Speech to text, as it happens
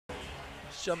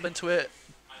jump into it.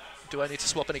 Do I need to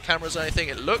swap any cameras or anything?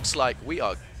 It looks like we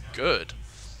are good.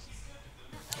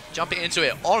 Jumping into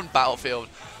it on Battlefield.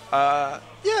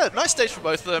 Yeah, nice stage for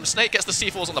both of them. Snake gets the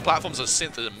C4s on the platforms as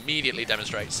Sinth immediately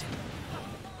demonstrates.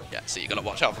 Yeah, so you gotta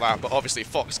watch out for that. But obviously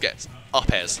Fox gets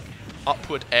up airs,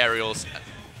 upward aerials,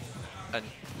 and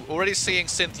we're already seeing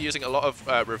Sinth using a lot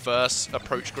of reverse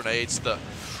approach grenades that.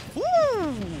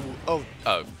 Woo! Oh.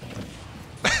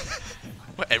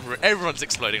 Everyone's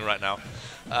exploding right now.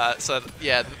 So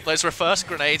yeah, those reverse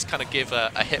grenades kind of give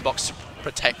a hitbox to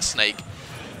protect Snake.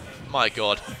 My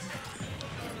god.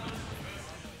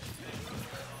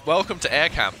 Welcome to Air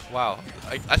Camp. Wow.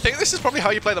 I think this is probably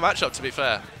how you play the matchup, to be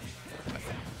fair.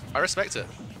 I respect it.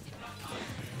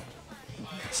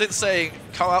 Since saying,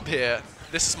 come up here,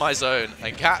 this is my zone,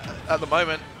 and Cat, at the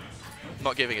moment,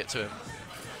 not giving it to him.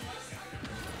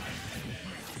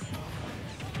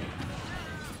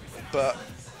 But,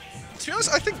 to be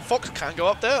honest, I think Fox can go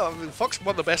up there. I mean, Fox is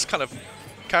one of the best kind of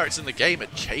characters in the game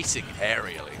at chasing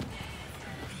aerially.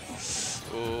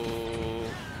 Ooh.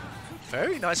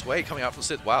 Very nice way coming out from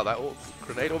Sinth. Wow, that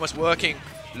grenade almost working.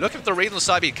 Look at the read on the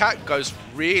side beat. Cat goes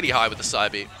really high with the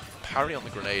side beat. Parry on the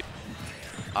grenade.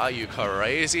 Are you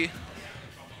crazy?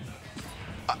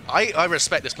 I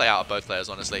respect this play out of both players,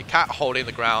 honestly. Cat holding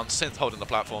the ground, Sinth holding the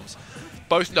platforms.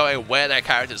 Both knowing where their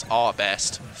characters are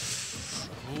best.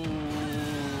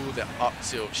 Ooh, the up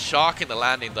tilt. Sharking the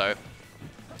landing, though.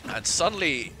 And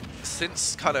suddenly,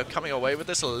 Sinth's kind of coming away with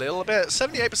this a little bit.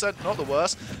 78%, not the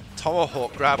worst.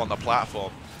 Tomahawk grab on the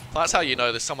platform. That's how you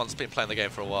know that someone's been playing the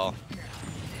game for a while.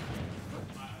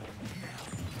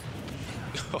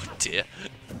 Oh dear.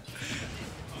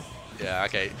 Yeah,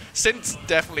 okay. Sinth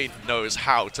definitely knows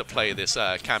how to play this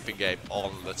camping game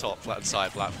on the top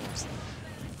side platforms.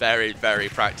 Very, very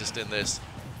practiced in this.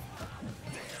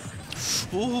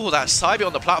 Ooh, that side B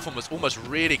on the platform was almost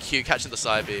really cute, catching the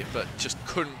side B, but just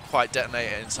couldn't quite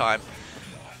detonate it in time.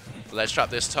 Ledge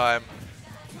trap this time.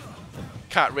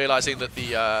 Cat realizing that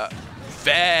the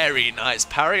very nice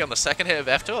parry on the second hit of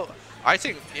F2. I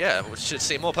think, yeah, we should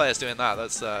see more players doing that.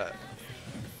 That's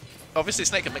obviously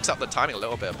Snake can mix up the timing a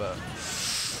little bit, but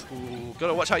ooh,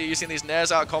 gotta watch how you're using these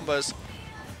nairs out combos.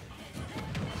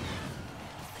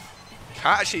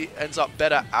 Cat actually ends up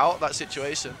better out that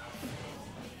situation.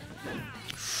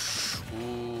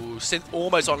 Ooh, Sinth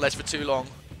almost on ledge for too long.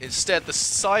 Instead, the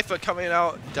Cypher coming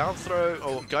out, down throw,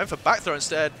 or going for back throw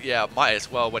instead. Yeah, might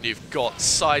as well when you've got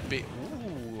side B.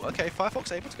 Ooh, okay,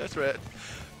 Firefox able to go through it.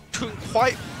 Couldn't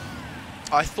quite.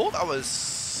 I thought that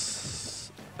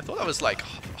was like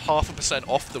 0.5%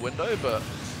 off the window, but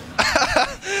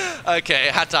okay,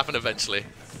 it had to happen eventually.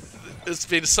 There's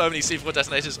been so many C4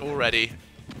 detonations already.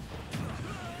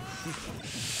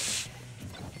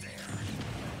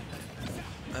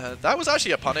 That was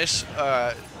actually a punish.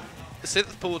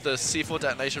 Sinth pulled the C4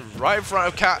 detonation right in front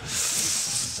of Cat.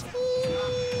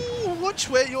 Ooh, watch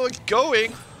where you're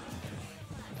going.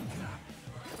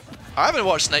 I haven't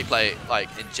watched Snake play like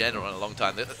in general in a long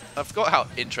time. I forgot how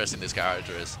interesting this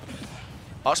character is.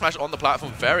 Arc smash on the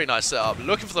platform, very nice setup.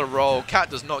 Looking for the roll. Cat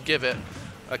does not give it.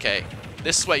 Okay,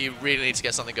 this is where you really need to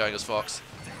get something going as Fox.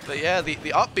 But yeah, the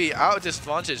upbeat out of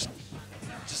disadvantage,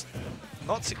 just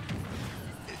not to.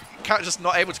 Cat just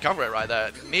not able to cover it right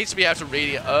there. Needs to be able to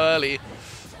read it early.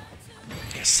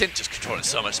 Yeah, Sinth just controlling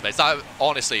so much space. That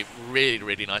honestly, really,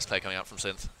 really nice play coming out from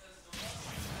Sinth.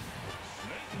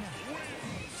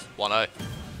 1-0.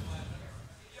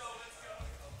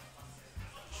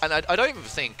 And I don't even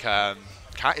think Cat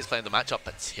is playing the matchup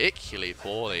particularly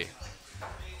poorly.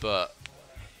 But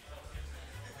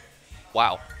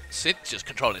wow, Sinth just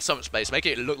controlling so much space,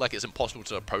 making it look like it's impossible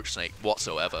to approach Snake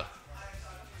whatsoever.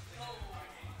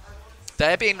 There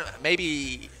have been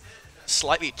maybe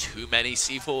slightly too many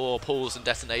C4 pulls and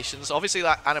detonations. Obviously,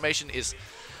 that animation is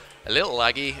a little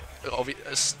laggy.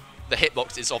 The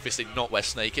hitbox is obviously not where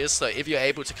Snake is, so if you're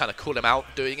able to kind of call him out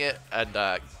doing it and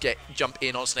jump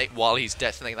in on Snake while he's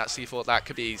detonating that C4, that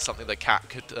could be something that Cat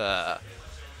could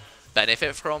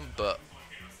benefit from. But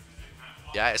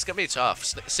yeah, it's gonna be tough.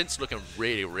 Sinth's looking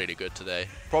really, really good today.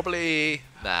 Probably,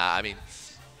 nah. I mean,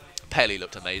 Pelly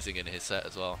looked amazing in his set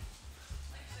as well.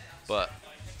 But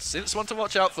Sinth's one to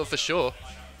watch out for sure.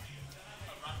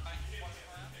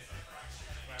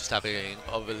 Just having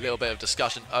a little bit of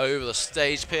discussion over the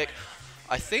stage pick.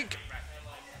 I think,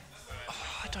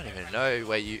 I don't even know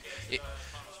where you.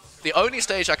 The only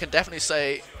stage I can definitely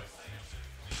say,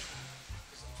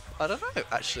 I don't know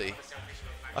actually.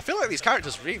 I feel like these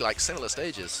characters really like similar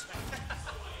stages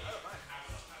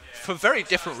for very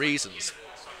different reasons.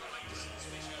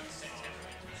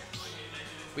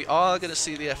 We are going to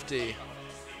see the FD.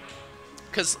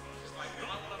 Because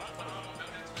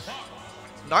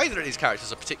neither of these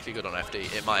characters are particularly good on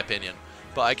FD, in my opinion.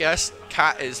 But I guess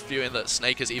Cat is viewing that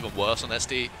Snake is even worse on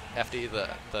FD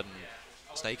than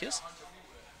Snake is.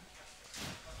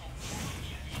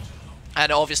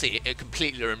 And obviously, it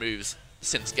completely removes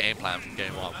Sinth's game plan from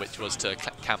game 1, which was to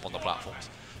camp on the platforms.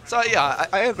 So yeah,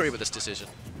 I agree with this decision.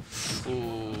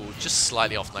 Ooh, just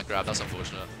slightly off on that grab. That's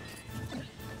unfortunate.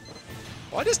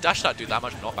 Why does dash attack do that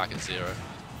much knockback in 0?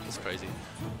 That's crazy.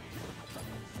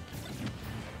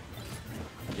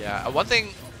 Yeah, one thing.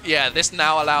 Yeah, this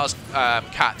now allows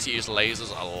Cat to use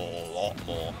lasers a lot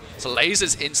more. So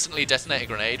lasers instantly detonate a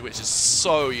grenade, which is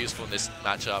so useful in this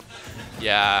matchup.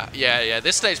 Yeah.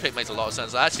 This stage pick makes a lot of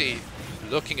sense. Actually,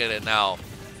 looking at it now,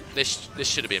 this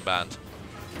should have been banned.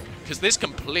 Because this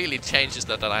completely changes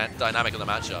the dynamic of the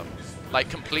matchup. Like,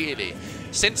 completely.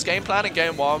 Sinth's game plan in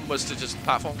game 1 was to just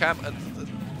platform camp, and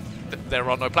there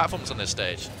are no platforms on this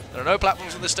stage. There are no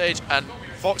platforms on this stage, and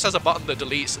Fox has a button that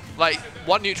deletes. Like,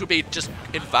 one neutral bead just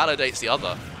invalidates the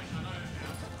other.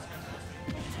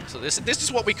 So this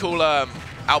is what we call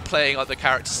outplaying at the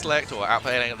character select or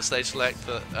outplaying at the stage select.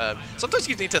 But sometimes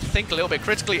you need to think a little bit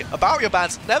critically about your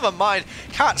bans. Never mind,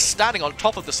 Cat standing on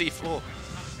top of the C4.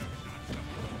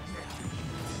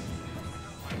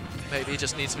 Maybe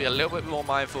just needs to be a little bit more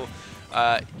mindful.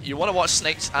 You want to watch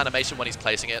Snake's animation when he's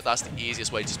placing it. That's the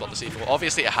easiest way to spot the C4.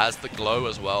 Obviously, it has the glow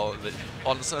as well.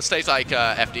 On a stage like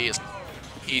FD, it's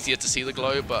easier to see the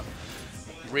glow, but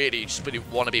really, you just really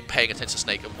want to be paying attention to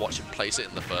Snake and watch him place it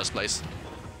in the first place.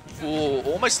 Ooh,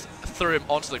 almost threw him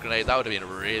onto the grenade. That would have been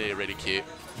really, really cute.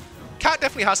 Cat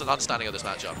definitely has an understanding of this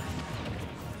matchup.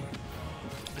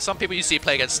 Some people you see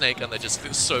play against Snake and they're just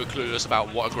so clueless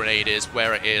about what a grenade is,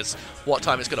 where it is, what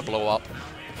time it's going to blow up.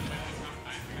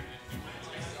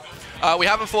 We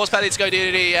haven't forced Petty to go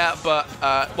DDD yet, but,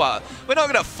 well, we're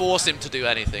not going to force him to do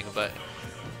anything, but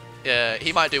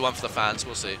he might do one for the fans.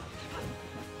 We'll see.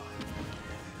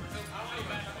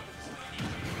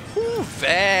 Ooh,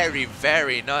 very,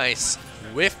 very nice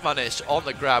whiff punish on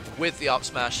the grab with the up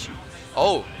smash.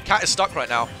 Oh, Cat is stuck right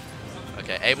now.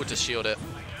 Okay, able to shield it.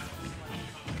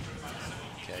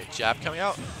 Okay, jab coming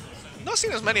out. Not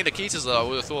seen as many Nikitas as I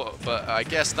would have thought, but I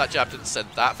guess that jab didn't send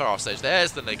that far off stage.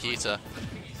 There's the Nikita.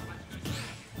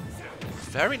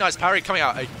 Very nice parry coming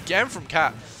out again from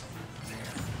Cat.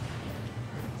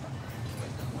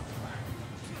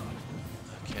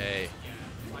 Okay.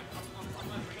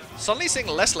 Suddenly seeing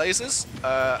less lasers.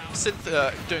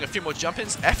 Sinth doing a few more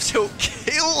jump-ins. F-tilt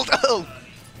killed! Oh,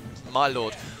 my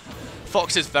lord.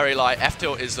 Fox is very light.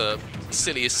 F-tilt is a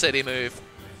silly move.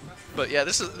 But yeah,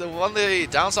 this is one of the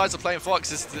downsides of playing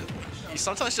Fox is that you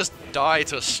sometimes just die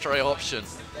to a stray option.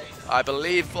 I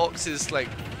believe Fox is like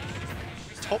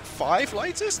top 5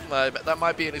 lightest? That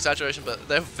might be an exaggeration, but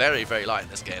they're very, very light in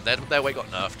this game. Their weight got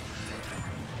nerfed.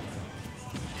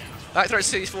 Back throw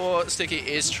C4 sticky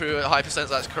is true at high percent.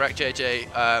 That's correct,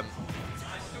 JJ.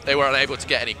 They were unable to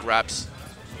get any grabs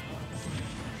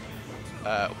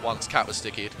once Cat was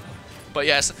stickied. But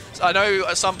yes, I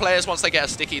know some players, once they get a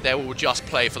sticky, they will just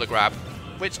play for the grab,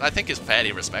 which I think is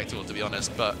fairly respectable, to be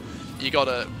honest. But you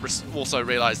gotta also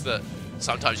realize that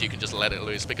sometimes you can just let it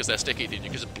loose because they're sticky, and you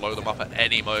can just blow them up at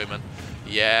any moment.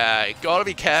 Yeah, you gotta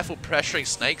be careful pressuring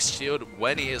Snake's shield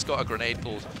when he has got a grenade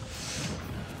pulled.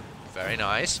 Very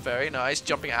nice,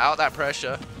 jumping out that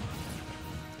pressure.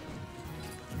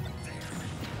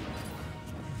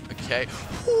 Okay.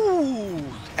 Ooh,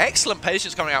 excellent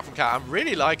patience coming out from Cat. I'm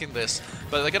really liking this,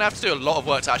 but they're gonna have to do a lot of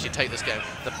work to actually take this game.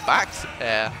 The back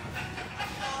air.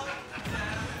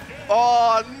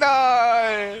 Oh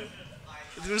no!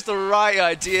 It was the right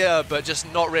idea, but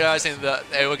just not realizing that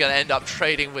they were gonna end up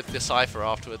trading with Decipher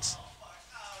afterwards.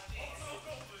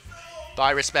 But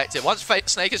I respect it. Once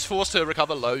Snake is forced to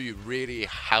recover low, you really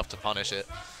have to punish it.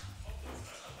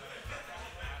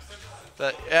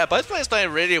 But yeah, both players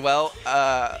playing really well.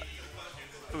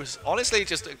 It was honestly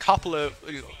just a couple of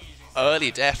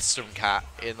early deaths from Cat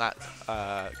in that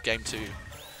game 2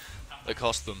 that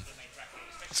cost them.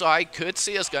 So I could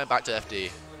see us going back to FD.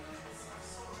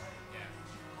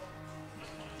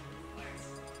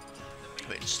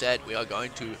 But instead, we are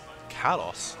going to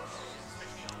Kalos.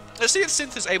 Let's see if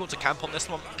Sinth is able to camp on this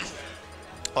one.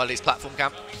 Or at least platform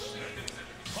camp.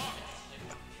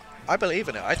 I believe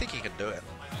in it. I think he can do it.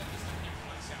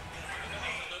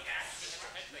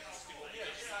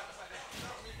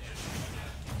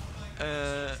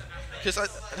 Because I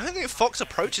don't think Fox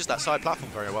approaches that side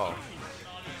platform very well.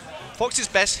 Fox's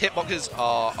best hitboxes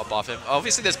are above him.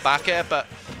 Obviously there's back air, but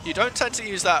you don't tend to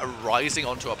use that rising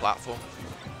onto a platform.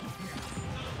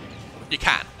 You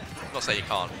can. I'm not saying you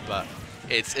can't, but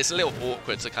it's a little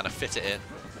awkward to kind of fit it in.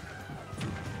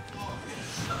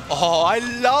 Oh, I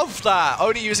love that!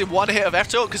 Only using one hit of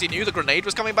F-tilt because he knew the grenade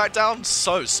was coming back down.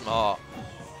 So smart.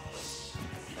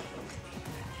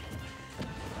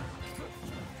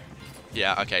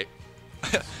 Yeah, okay.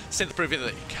 Sinth proving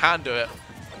that he can do it.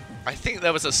 I think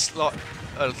there was a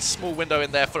small window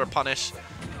in there for a punish.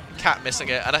 Cat missing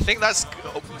it, and I think that's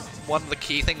one of the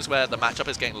key things where the matchup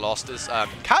is getting lost is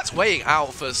Cat's waiting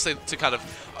out for Sinth to kind of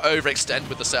overextend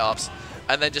with the setups,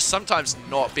 and then just sometimes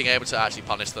not being able to actually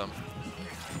punish them.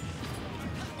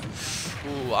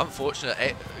 Ooh,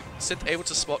 unfortunate. Sinth able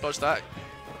to spot dodge that.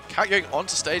 Cat going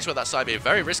onto stage with that side B.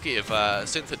 Very risky if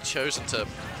Sinth had chosen to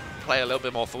play a little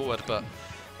bit more forward, but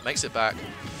makes it back.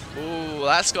 Ooh,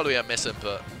 that's got to be a miss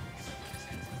input.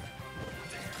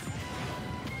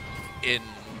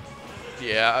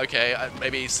 Yeah, okay.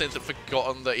 Maybe Sinth had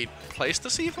forgotten that he'd placed the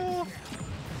C4?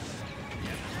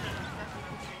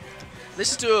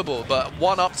 This is doable, but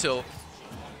one up tilt.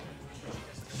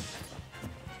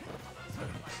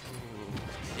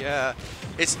 Yeah,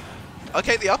 it's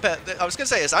okay. The up air, I was gonna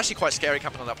say it's actually quite scary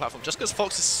camping on that platform, just because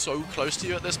Fox is so close to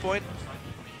you at this point.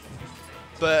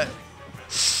 But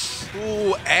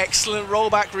ooh, excellent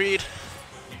rollback read.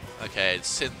 Okay,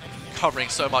 Sinth covering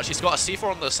so much. He's got a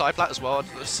C4 on the side plat as well.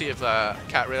 Let's see if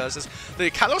Cat realizes.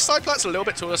 The Katahlyst side plat's a little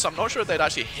bit taller, so I'm not sure if they'd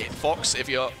actually hit Fox. If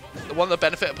you're one of the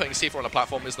benefit of putting a C4 on a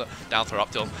platform is the down throw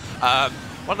up tilt.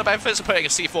 One of the benefits of putting a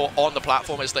C4 on the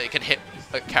platform is that it can hit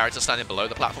a character standing below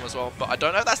the platform as well, but I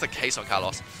don't know if that's the case on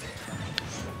Katahlyst.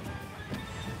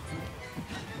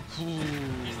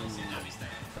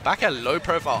 Back at low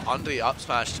profile under the up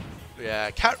smash. Yeah,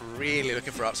 Cat really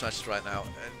looking for up smashes right now.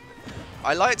 And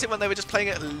I liked it when they were just playing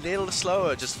it a little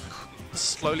slower, just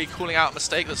slowly calling out a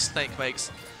mistake that Snake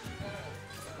makes.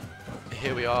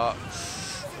 Here we are.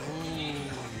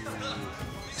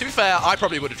 To be fair, I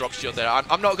probably would have dropped shield there.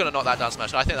 I'm not going to knock that down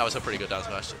smash. I think that was a pretty good down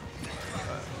smash.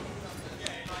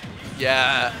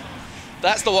 Yeah,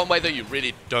 that's the one way that you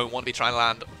really don't want to be trying to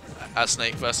land as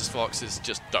Snake versus Fox is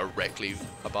just directly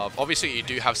above. Obviously, you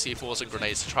do have C4s and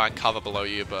grenades to try and cover below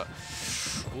you, but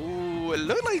ooh, it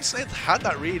looked like Snake had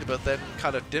that read, but then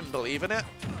kind of didn't believe in it.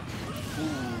 Ooh.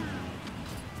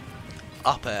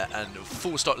 Up air and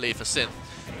full stop lead for Sinth.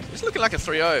 It's looking like a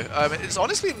 3-0. It's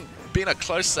honestly been a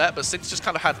close set, but Sinth just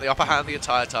kind of had the upper hand the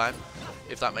entire time,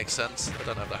 if that makes sense. I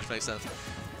don't know if that makes sense.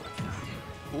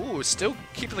 Ooh, still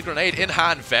keeping the grenade in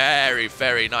hand. Very,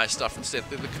 very nice stuff from Sinth.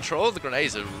 The control of the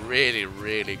grenades is really,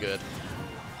 really good.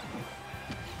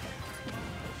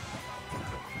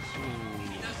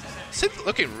 Ooh. Sinth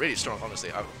looking really strong,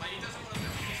 honestly.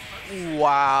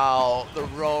 Wow, the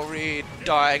roll read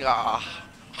dying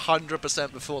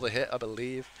 100% before the hit, I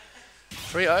believe.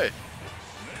 3-0.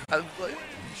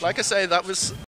 Like I say, that was